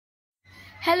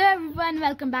Hello everyone,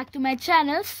 welcome back to my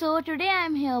channel. So today I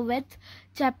am here with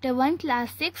chapter 1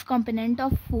 class 6 component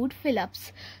of food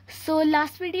fill-ups. So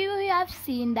last video you have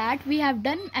seen that we have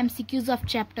done MCQs of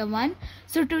chapter 1.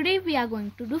 So today we are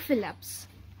going to do fill-ups.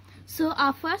 So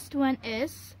our first one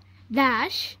is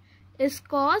dash is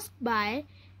caused by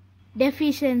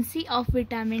deficiency of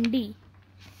vitamin D.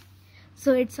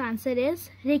 So its answer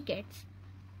is rickets.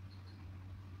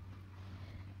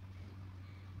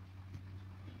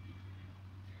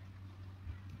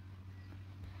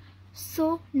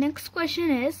 So next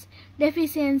question is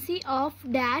deficiency of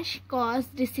dash cause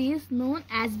disease known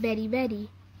as beriberi.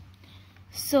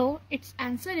 So its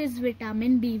answer is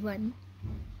vitamin B1.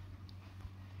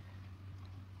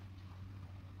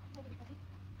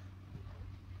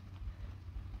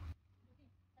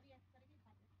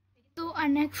 So our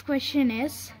next question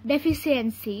is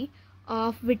deficiency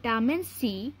of vitamin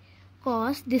C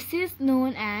cause disease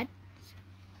known as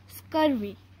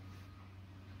scurvy.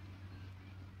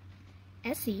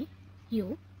 SCURV1.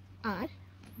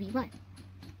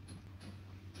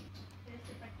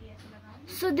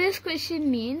 So this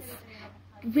question means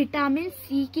vitamin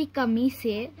C की कमी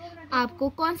से आपको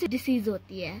कौन सी disease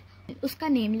होती है, उसका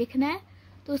name लिखना है.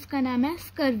 तो उसका नाम है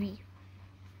scurvy.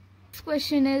 This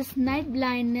question is night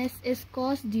blindness is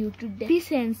caused due to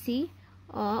deficiency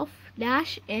of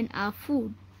dash in our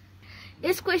food.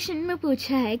 इस क्वेश्चन में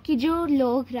पूछा है कि जो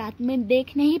लोग रात में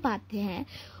देख नहीं पाते हैं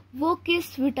वो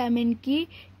किस विटामिन की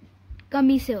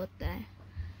कमी से होता है.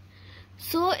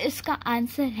 सो इसका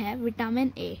आंसर है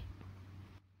vitamin A.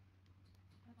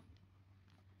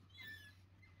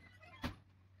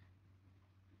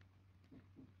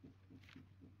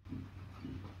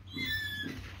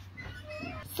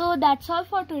 So that's all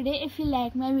for today. If you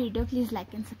like my video, please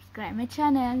like and subscribe my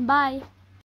channel. Bye.